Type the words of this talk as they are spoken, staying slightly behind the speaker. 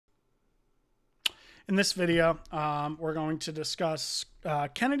In this video, we're going to discuss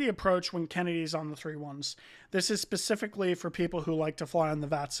Kennedy approach when Kennedy's on the 31's. This is specifically for people who like to fly on the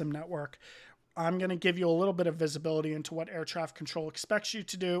VATSIM network. I'm going to give you a little bit of visibility into what air traffic control expects you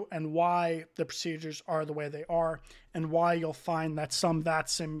to do and why the procedures are the way they are, and why you'll find that some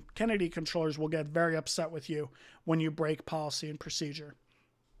VATSIM Kennedy controllers will get very upset with you when you break policy and procedure.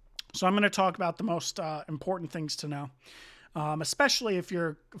 So I'm going to talk about the most important things to know. Especially if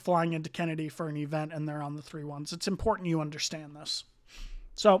you're flying into Kennedy for an event and they're on the 31's. It's important you understand this.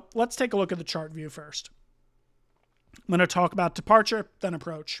 So let's take a look at the chart view first. I'm going to talk about departure, then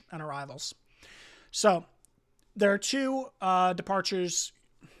approach, and arrivals. So there are two departures,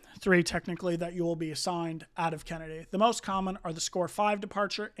 three technically, that you will be assigned out of Kennedy. The most common are the SKORR 5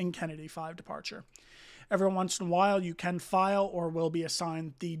 departure and Kennedy 5 departure. Every once in a while, you can file or will be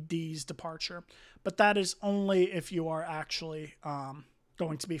assigned the D's departure, but that is only if you are actually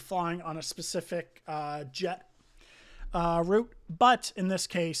going to be flying on a specific jet route. But in this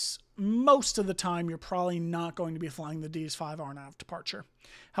case, most of the time, you're probably not going to be flying the D's 5 RNAV departure.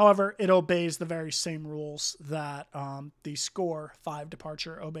 However, it obeys the very same rules that the SKORR 5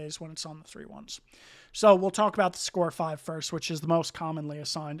 departure obeys when it's on the 31's. So we'll talk about the SKORR 5 first, which is the most commonly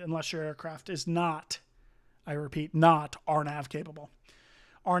assigned unless your aircraft is not, I repeat, not RNAV capable.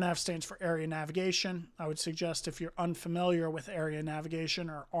 RNAV stands for area navigation. I would suggest if you're unfamiliar with area navigation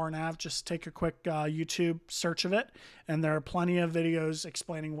or RNAV, just take a quick YouTube search of it, and there are plenty of videos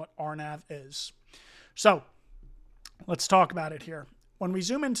explaining what RNAV is. So let's talk about it here. When we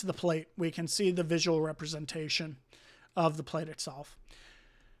zoom into the plate, we can see the visual representation of the plate itself.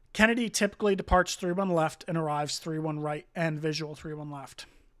 Kennedy typically departs 31 left and arrives 31 right and visual 31 left.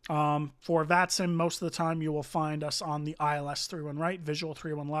 For VATSIM, most of the time you will find us on the ILS 31 right, visual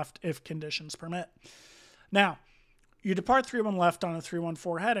 31 left if conditions permit. Now, you depart 31 left on a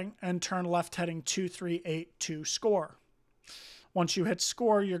 314 heading and turn left heading 238 to SKORR. Once you hit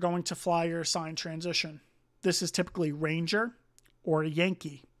SKORR, you're going to fly your assigned transition. This is typically Ranger or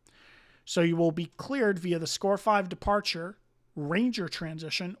Yankee. So you will be cleared via the SKORR 5 departure, Ranger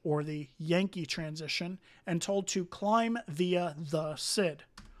transition, or the Yankee transition, and told to climb via the SID.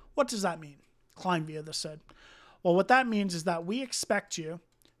 What does that mean? Climb via the SID. Well, what that means is that we expect you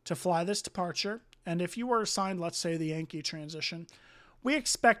to fly this departure, and if you were assigned, let's say, the Yankee transition, we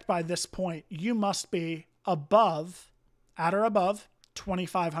expect by this point you must be above, at or above,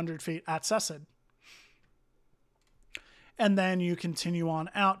 2,500 feet at SESID. And then you continue on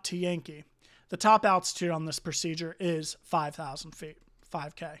out to Yankee. The top altitude on this procedure is 5,000 feet,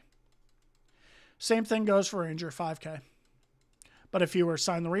 5K. Same thing goes for Ranger, 5K. But if you were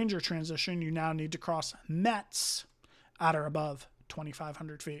assigned the Ranger transition, you now need to cross METs at or above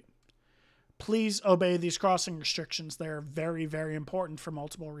 2,500 feet. Please obey these crossing restrictions. They're very, very important for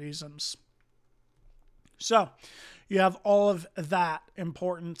multiple reasons. So you have all of that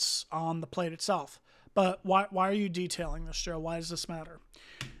importance on the plate itself. But why are you detailing this, Joe? Why does this matter?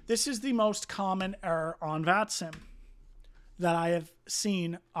 This is the most common error on VATSIM that I have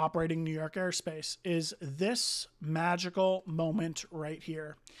seen operating New York airspace, is this magical moment right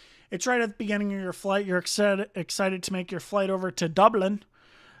here. It's right at the beginning of your flight. You're excited to make your flight over to Dublin,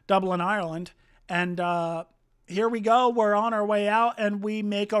 Ireland. And here we go. We're on our way out and we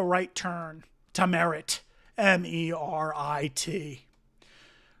make a right turn to Merit, M-E-R-I-T.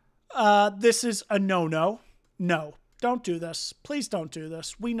 This is a no-no. No, don't do this. Please don't do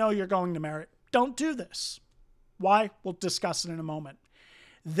this. We know you're going to Merit. Don't do this. Why? We'll discuss it in a moment.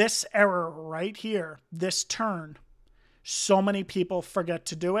 This error right here, this turn, so many people forget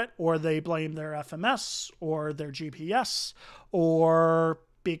to do it, or they blame their FMS or their GPS, or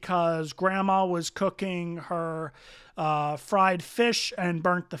because grandma was cooking her fried fish and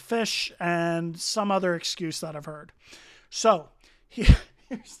burnt the fish, and some other excuse that I've heard. So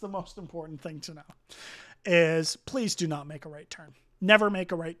here's the most important thing to know is please do not make a right turn. Never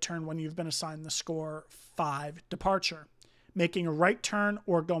make a right turn when you've been assigned the SKORR 5 departure. Making a right turn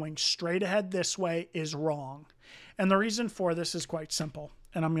or going straight ahead this way is wrong. And the reason for this is quite simple,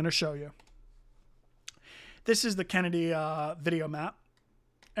 and I'm going to show you. This is the Kennedy video map,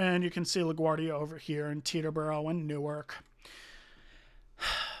 and you can see LaGuardia over here in Teterboro and Newark.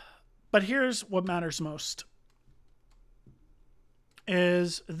 But here's what matters most,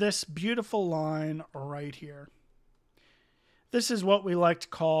 is this beautiful line right here. This is what we like to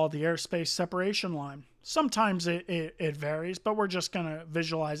call the airspace separation line. Sometimes it varies, but we're just going to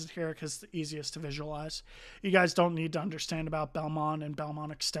visualize it here because it's the easiest to visualize. You guys don't need to understand about Belmont and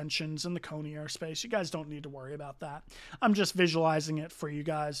Belmont extensions and the Coney airspace. You guys don't need to worry about that. I'm just visualizing it for you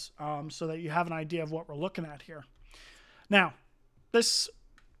guys so that you have an idea of what we're looking at here. Now, this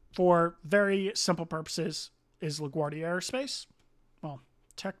for very simple purposes, is LaGuardia Airspace. Well,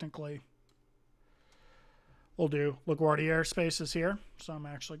 technically, we'll do LaGuardia Airspace is here. So I'm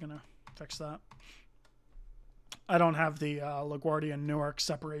actually going to fix that. I don't have the LaGuardia and Newark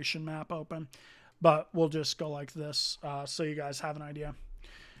separation map open, but we'll just go like this so you guys have an idea.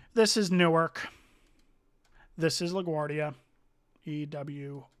 This is Newark. This is LaGuardia.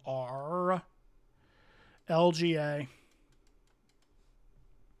 EWR. LGA.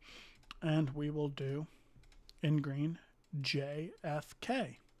 And we will do, in green,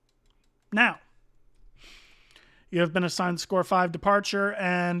 JFK. Now, you have been assigned SKORR 5 departure,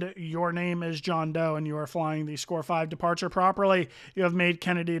 and your name is John Doe, and you are flying the SKORR 5 departure properly. You have made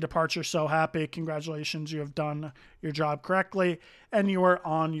Kennedy departure so happy. Congratulations, you have done your job correctly, and you are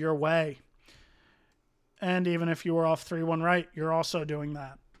on your way. And even if you were off 3-1 right, you're also doing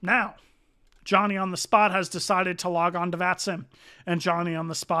that. Now, Johnny on the spot has decided to log on to VATSIM, and Johnny on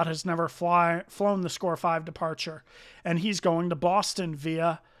the spot has never flown the SKORR 5 departure, and he's going to Boston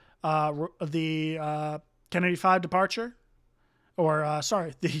via the Kennedy 5 departure, or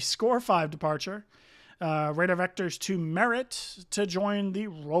sorry, the SKORR 5 departure, radar vectors to Merritt to join the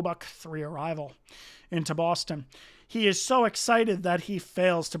Roebuck 3 arrival into Boston. He is so excited that he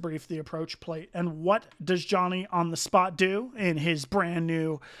fails to brief the approach plate. And what does Johnny on the spot do in his brand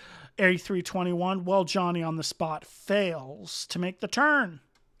new A321? Well, Johnny on the spot fails to make the turn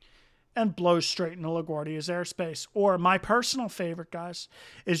and blows straight into LaGuardia's airspace. Or my personal favorite, guys,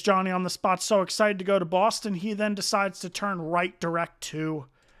 is Johnny on the spot so excited to go to Boston, he then decides to turn right direct to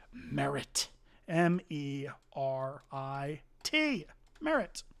Merritt. M-E-R-I-T.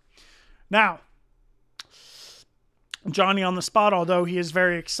 Merritt. Now, Johnny on the spot, although he is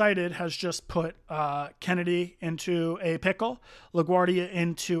very excited, has just put Kennedy into a pickle, LaGuardia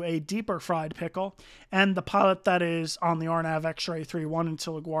into a deeper fried pickle, and the pilot that is on the RNAV X-Ray 31 into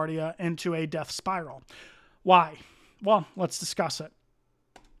LaGuardia into a death spiral. Why? Well, let's discuss it.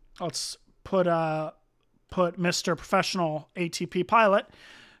 Let's put Mr. Professional ATP pilot,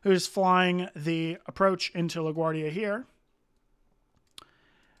 who's flying the approach into LaGuardia here.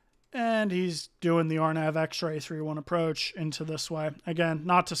 And he's doing the RNAV X-Ray 31 approach into this way. Again,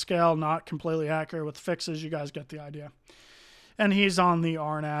 not to scale, not completely accurate with fixes. You guys get the idea. And he's on the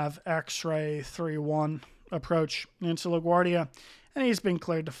RNAV X-Ray 31 approach into LaGuardia. And he's been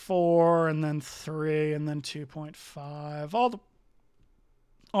cleared to 4, and then 3, and then 2.5,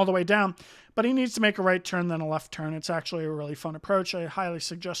 all the way down. But he needs to make a right turn, then a left turn. It's actually a really fun approach. I highly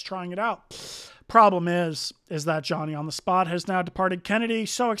suggest trying it out. Problem is that Johnny on the spot has now departed Kennedy.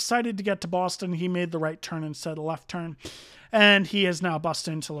 So excited to get to Boston, he made the right turn instead of left turn. And he has now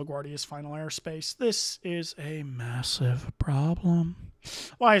busted into LaGuardia's final airspace. This is a massive problem.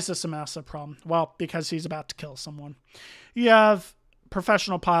 Why is this a massive problem? Well, because he's about to kill someone. You have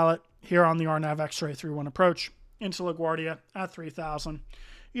professional pilot here on the RNAV X-Ray 31 approach into LaGuardia at 3,000.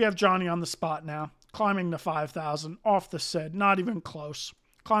 You have Johnny on the spot now, climbing to 5,000 off the SID, not even close.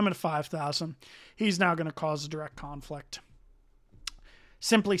 Climbing to 5,000. He's now going to cause a direct conflict.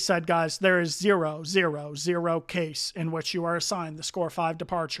 Simply said, guys, there is 0, 0, 0 case in which you are assigned the SKORR 5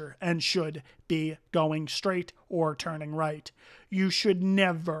 departure and should be going straight or turning right. You should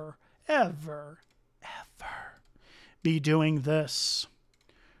never, ever, ever be doing this.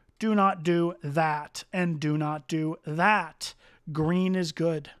 Do not do that, and do not do that. Green is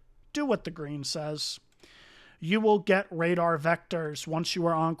good. Do what the green says. You will get radar vectors once you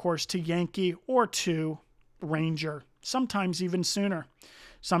are on course to Yankee or to Ranger, sometimes even sooner.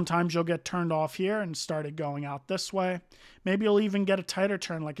 Sometimes you'll get turned off here and started going out this way. Maybe you'll even get a tighter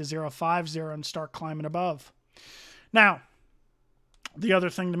turn like a 050 and start climbing above. Now, the other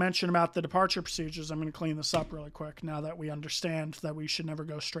thing to mention about the departure procedures, I'm going to clean this up really quick now that we understand that we should never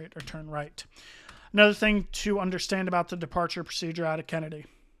go straight or turn right. Another thing to understand about the departure procedure out of Kennedy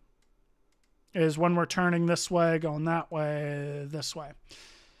is when we're turning this way, going that way, this way.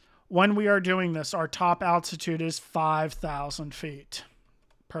 When we are doing this, our top altitude is 5,000 feet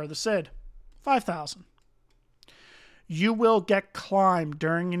per the SID. 5,000. You will get climbed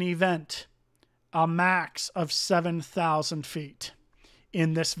during an event a max of 7,000 feet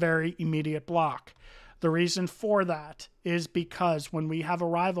in this very immediate block. The reason for that is because when we have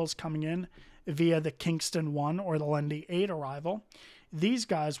arrivals coming in via the Kingston 1 or the Lundy 8 arrival, these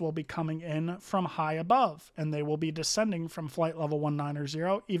guys will be coming in from high above, and they will be descending from flight level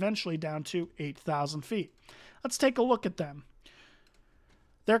 190, eventually down to 8,000 feet. Let's take a look at them.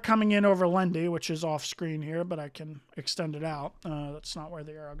 They're coming in over Lundy, which is off screen here, but I can extend it out. That's not where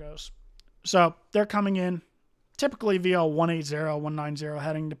the arrow goes. So they're coming in typically via 180, 190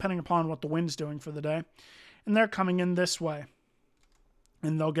 heading, depending upon what the wind's doing for the day. And they're coming in this way.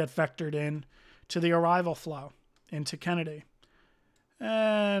 and they'll get vectored in to the arrival flow into Kennedy.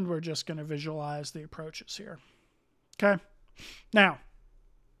 And we're just going to visualize the approaches here. Okay. Now,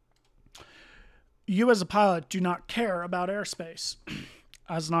 you as a pilot do not care about airspace.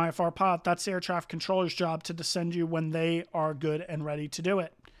 As an IFR pilot, that's the air traffic controller's job to descend you when they are good and ready to do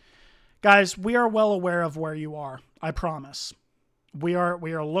it. Guys, we are well aware of where you are. I promise. We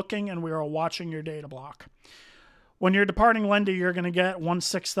are looking and we are watching your data block. When you're departing Lindy, you're going to get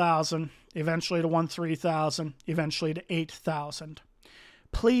 16,000, eventually to 13,000, eventually to 8,000.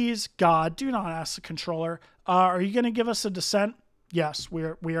 Please, God, do not ask the controller, are you going to give us a descent? Yes,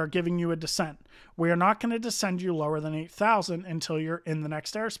 we are giving you a descent. We are not going to descend you lower than 8,000 until you're in the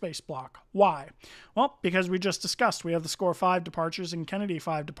next airspace block. Why? Well, because we just discussed we have the SKORR 5 departures and Kennedy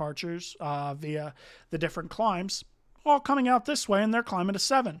 5 departures via the different climbs, all coming out this way, and they're climbing to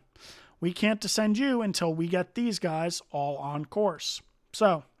 7. We can't descend you until we get these guys all on course.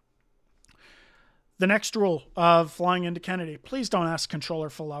 So, the next rule of flying into Kennedy, please don't ask controller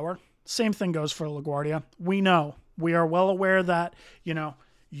for lower. Same thing goes for LaGuardia. We know. We are well aware that,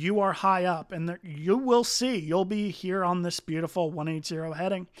 you are high up, and you will see. You'll be here on this beautiful 180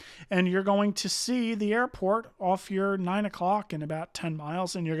 heading, and you're going to see the airport off your 9 o'clock in about 10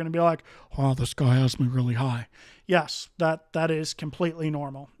 miles, and you're going to be like, wow, this guy has me really high. Yes, that is completely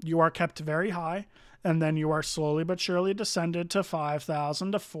normal. You are kept very high, and then you are slowly but surely descended to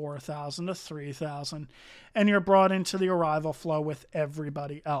 5,000, to 4,000, to 3,000, and you're brought into the arrival flow with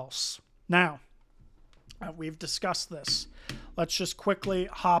everybody else. Now, we've discussed this. Let's just quickly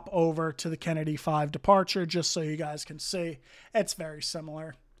hop over to the Kennedy 5 departure just so you guys can see. It's very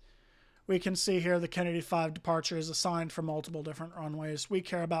similar. We can see here the Kennedy 5 departure is assigned for multiple different runways. We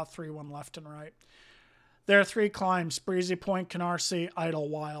care about 3-1 left and right. There are 3 climbs: Breezy Point, Canarsie,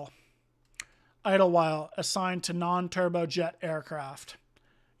 Idlewild. Idlewild assigned to non-turbojet aircraft.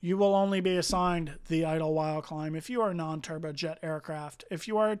 You will only be assigned the Idlewild climb if you are a non-turbojet aircraft. If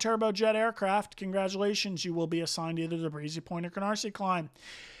you are a turbojet aircraft, congratulations, you will be assigned either the Breezy Point or Canarsie climb.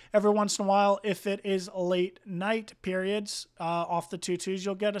 Every once in a while, if it is late night periods off the 2-2s,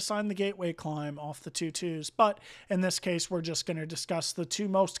 you'll get assigned the Gateway climb off the 2-2s. But in this case, we're just going to discuss the 2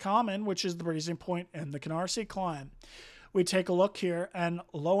 most common, which is the Breezy Point and the Canarsie climb. We take a look here, and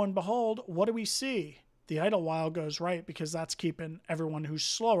lo and behold, what do we see? The Idlewild goes right because that's keeping everyone who's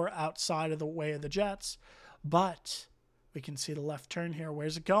slower outside of the way of the jets. But we can see the left turn here.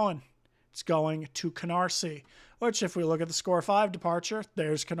 Where's it going? It's going to Canarsie, which if we look at the SKORR 5 departure,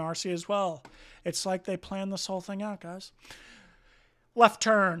 there's Canarsie as well. It's like they planned this whole thing out, guys. Left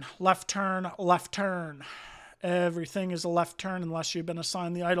turn, left turn, left turn. Everything is a left turn unless you've been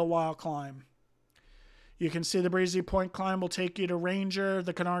assigned the Idlewild climb. You can see the Breezy Point climb will take you to Ranger.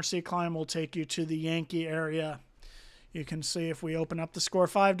 The Canarsie climb will take you to the Yankee area. You can see if we open up the SKORR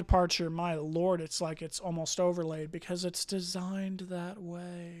 5 departure, my lord, it's like it's almost overlaid because it's designed that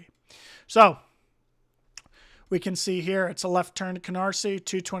way. So, we can see here it's a left turn to Canarsie,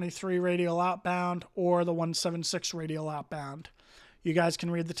 223 radial outbound, or the 176 radial outbound. You guys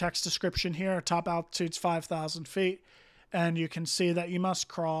can read the text description here. Top altitude's 5,000 feet. And you can see that you must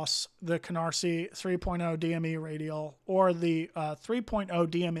cross the Canarsie 3.0 DME radial or the 3.0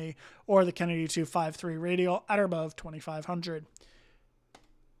 DME or the Kennedy 253 radial at or above 2,500.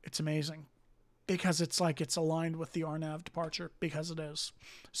 It's amazing because it's like it's aligned with the RNAV departure because it is.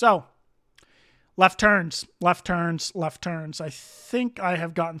 So, left turns, left turns, left turns. I think I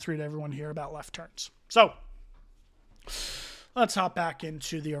have gotten through to everyone here about left turns. So, let's hop back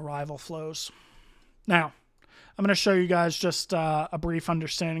into the arrival flows. Now, I'm going to show you guys just a brief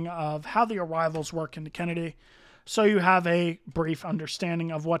understanding of how the arrivals work into Kennedy, so you have a brief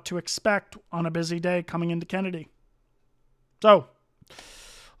understanding of what to expect on a busy day coming into Kennedy. So,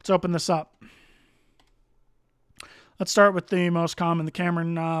 let's open this up. Let's start with the most common, the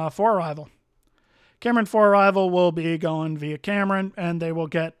Cameron 4 arrival. Cameron 4 arrival will be going via Cameron, and they will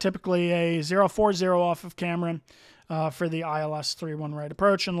get typically a 040 off of Cameron for the ILS 3-1 right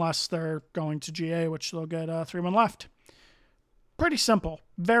approach, unless they're going to GA, which they'll get 3-1 left. Pretty simple.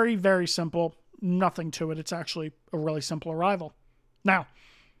 Very, very simple. Nothing to it. It's actually a really simple arrival. Now,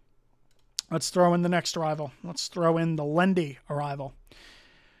 let's throw in the next arrival. Let's throw in the Lindy arrival.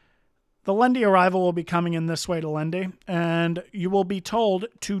 The Lindy arrival will be coming in this way to Lindy, and you will be told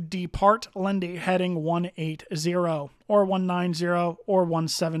to depart Lindy heading 180 or 190 or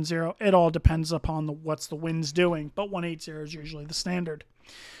 170. It all depends upon what's the wind's doing, but 180 is usually the standard.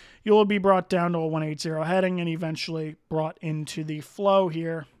 You will be brought down to a 180 heading and eventually brought into the flow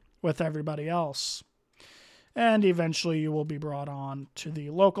here with everybody else. And eventually you will be brought on to the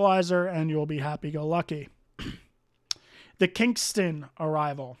localizer and you will be happy-go-lucky. The Kingston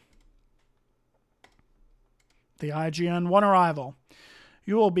arrival. The IGN 1 arrival.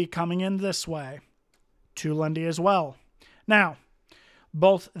 You will be coming in this way to Lindy as well. Now,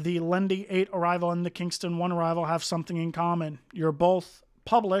 both the Lindy 8 arrival and the Kingston 1 arrival have something in common. You're both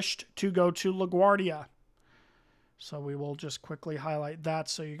published to go to LaGuardia. So we will just quickly highlight that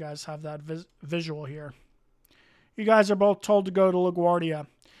so you guys have that visual here. You guys are both told to go to LaGuardia.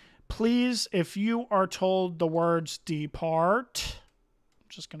 Please, if you are told the words depart, I'm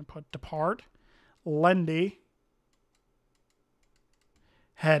just going to put depart, Lindy,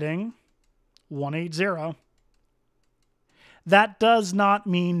 heading 180. That does not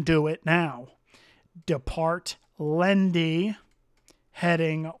mean do it now. Depart Lindy,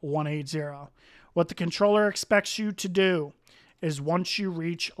 heading 180. What the controller expects you to do is once you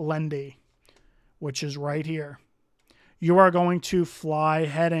reach Lindy, which is right here, you are going to fly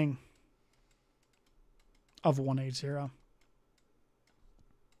heading of 180.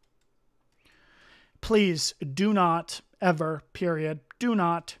 Please do not ever, period, do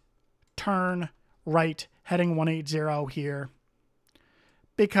not turn right heading 180 here.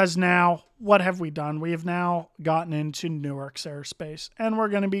 Because now, what have we done? We have now gotten into Newark's airspace, and we're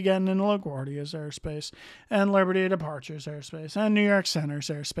going to be getting into LaGuardia's airspace, and Liberty Departures airspace, and New York Center's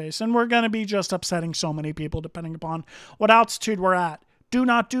airspace, and we're going to be just upsetting so many people depending upon what altitude we're at. Do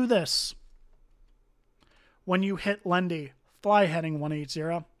not do this. When you hit Lindy, fly heading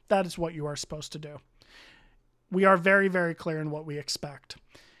 180. That is what you are supposed to do. We are very, very clear in what we expect.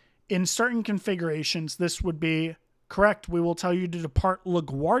 In certain configurations, this would be correct. We will tell you to depart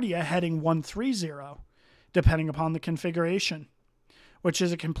LaGuardia heading 130, depending upon the configuration, which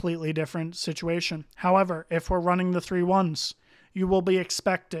is a completely different situation. However, if we're running the 31's, you will be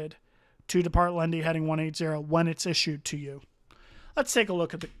expected to depart Lindy heading 180 when it's issued to you. Let's take a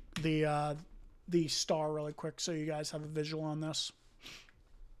look at the star really quick so you guys have a visual on this.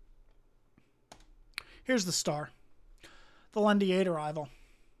 Here's the star. The Lindy 8 arrival.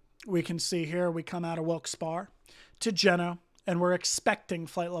 We can see here we come out of Wilkes-Barre to Genoa, and we're expecting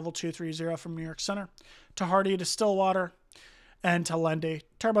flight level 230 from New York Center to Hardy to Stillwater and to Lindy.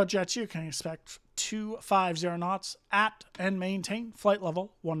 Turbojets, you can expect 250 knots at and maintain flight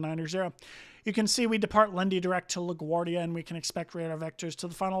level 190. You can see we depart Lindy direct to LaGuardia, and we can expect radar vectors to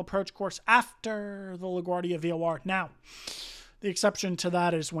the final approach course after the LaGuardia VOR. Now, the exception to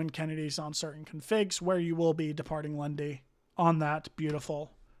that is when Kennedy's on certain configs, where you will be departing Lindy on that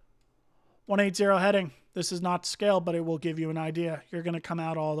beautiful 180 heading. This is not scale, but it will give you an idea. You're going to come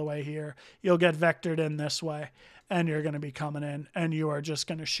out all the way here. You'll get vectored in this way, and you're going to be coming in, and you are just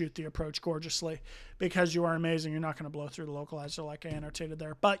going to shoot the approach gorgeously because you are amazing. You're not going to blow through the localizer like I annotated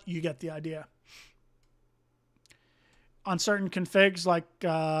there, but you get the idea. On certain configs, like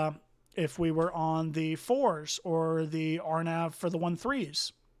if we were on the 4s or the RNAV for the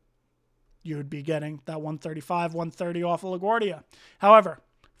 13's, you would be getting that 135, 130 off of LaGuardia. However,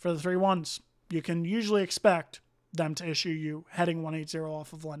 for the 31's, you can usually expect them to issue you heading 180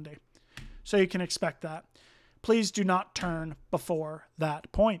 off of Lindy. So you can expect that. Please do not turn before that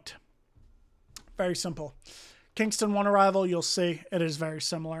point. Very simple. Kingston 1 arrival, you'll see it is very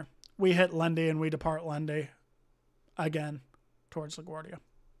similar. We hit Lindy and we depart Lindy again towards LaGuardia.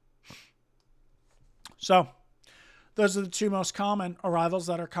 So those are the two most common arrivals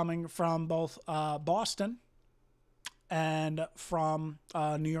that are coming from both Boston and from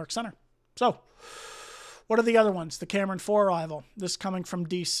New York Center. So what are the other ones? The Cameron 4 arrival. This coming from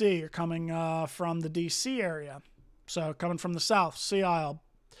D.C. You're coming from the D.C. area. So coming from the south, Sea Isle,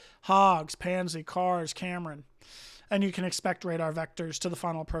 Hogs, Pansy, Cars, Cameron. And you can expect radar vectors to the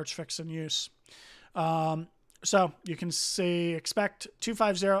final approach fix and use. So you can see, expect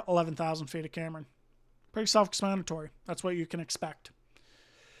 250, 11,000 feet of Cameron. Pretty self-explanatory. That's what you can expect.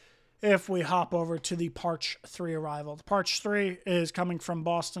 If we hop over to the Parch 3 arrival. The Parch 3 is coming from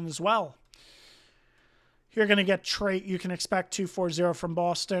Boston as well. You're going to get trait. You can expect 240 from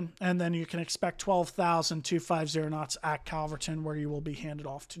Boston, and then you can expect 12,250 knots at Calverton, where you will be handed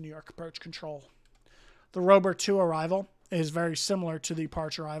off to New York approach control. The Rober 2 arrival is very similar to the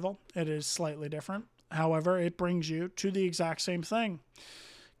Parch arrival. It is slightly different. However, it brings you to the exact same thing.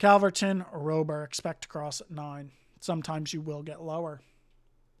 Calverton, Rober, expect to cross at 9. Sometimes you will get lower.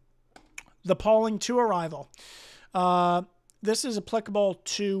 The Pauling 2 arrival. This is applicable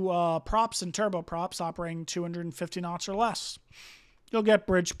to props and turboprops operating 250 knots or less. You'll get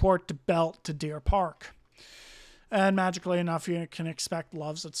Bridgeport to Belt to Deer Park. And magically enough, you can expect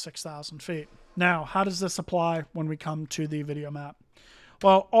Loves at 6,000 feet. Now, how does this apply when we come to the video map?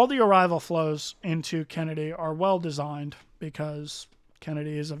 Well, all the arrival flows into Kennedy are well designed because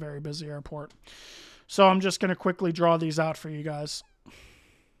Kennedy is a very busy airport. So I'm just going to quickly draw these out for you guys.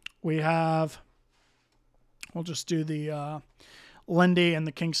 We'll just do the Lindy and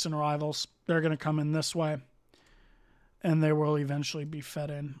the Kingston arrivals. They're going to come in this way, and they will eventually be fed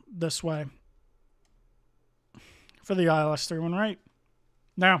in this way for the ILS 31 right.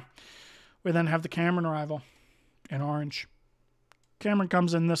 Now, we then have the Cameron arrival in orange. Cameron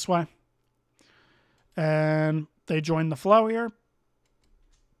comes in this way, and they join the flow here.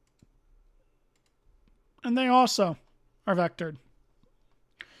 And they also are vectored.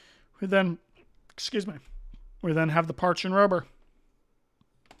 We then have the Parch and Rober.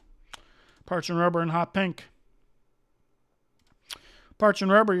 Parch and Rober in hot pink. Parch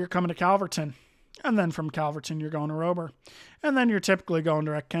and Rober, you're coming to Calverton. And then from Calverton, you're going to Rober. And then you're typically going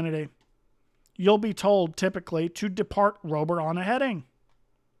direct Kennedy. You'll be told typically to depart Rober on a heading.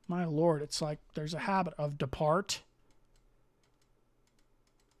 My Lord, it's like there's a habit of depart.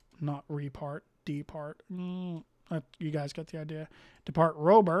 Not repart, depart. You guys get the idea. Depart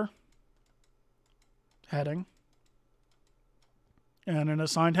Rober. Heading. And an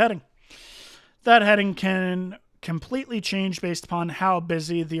assigned heading. That heading can completely change based upon how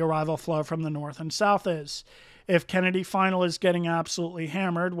busy the arrival flow from the north and south is. If Kennedy final is getting absolutely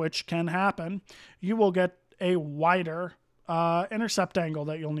hammered, which can happen, you will get a wider intercept angle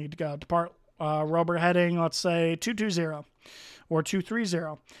that you'll need to go. Depart Rober heading, let's say 220 or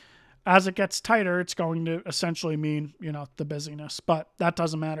 230. As it gets tighter, it's going to essentially mean, the busyness, but that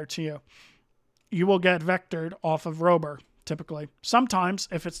doesn't matter to you. You will get vectored off of Rober, typically. Sometimes,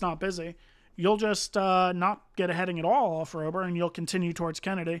 if it's not busy, you'll just not get a heading at all off Rober, and you'll continue towards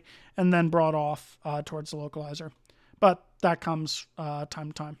Kennedy and then brought off towards the localizer. But that comes time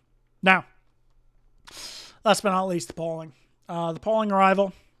to time. Now, last but not least, the polling. The polling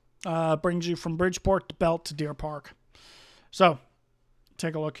arrival brings you from Bridgeport to Belt to Deer Park. So,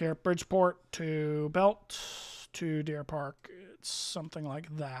 take a look here. Bridgeport to Belt to Deer Park. It's something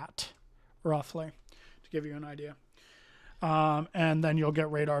like that, roughly, to give you an idea. And then you'll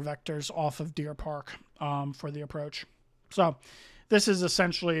get radar vectors off of Deer Park for the approach. So this is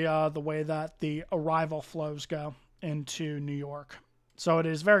essentially the way that the arrival flows go into New York. So it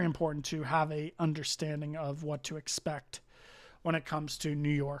is very important to have a understanding of what to expect when it comes to New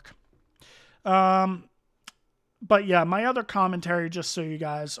York. But yeah, my other commentary, just so you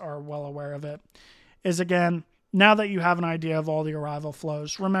guys are well aware of it, is again, now that you have an idea of all the arrival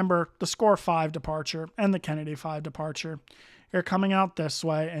flows, remember the SKORR 5 departure and the Kennedy 5 departure. You're coming out this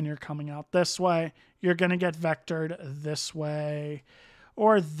way and you're coming out this way. You're going to get vectored this way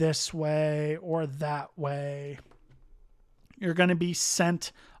or that way. You're going to be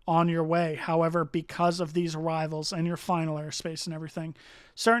sent on your way. However, because of these arrivals and your final airspace and everything,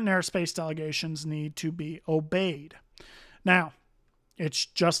 certain airspace delegations need to be obeyed. Now, it's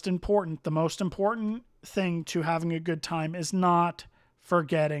just important. The most important thing to having a good time is not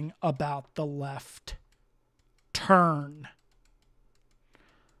forgetting about the left turn.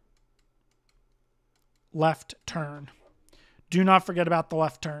 Left turn. Do not forget about the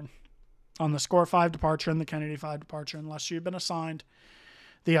left turn on the SKORR 5 departure and the Kennedy 5 departure unless you've been assigned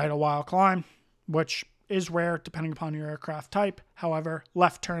the Idlewild climb, which is rare depending upon your aircraft type. However,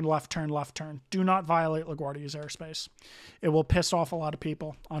 left turn, left turn, left turn. Do not violate LaGuardia's airspace. It will piss off a lot of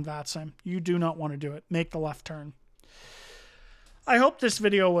people on VATSIM. You do not want to do it. Make the left turn. I hope this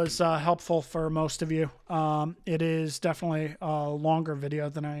video was helpful for most of you. It is definitely a longer video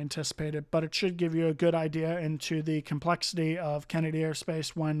than I anticipated, but it should give you a good idea into the complexity of Kennedy airspace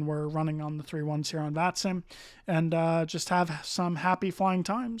when we're running on the 31's here on VATSIM, and just have some happy flying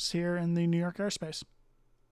times here in the New York airspace.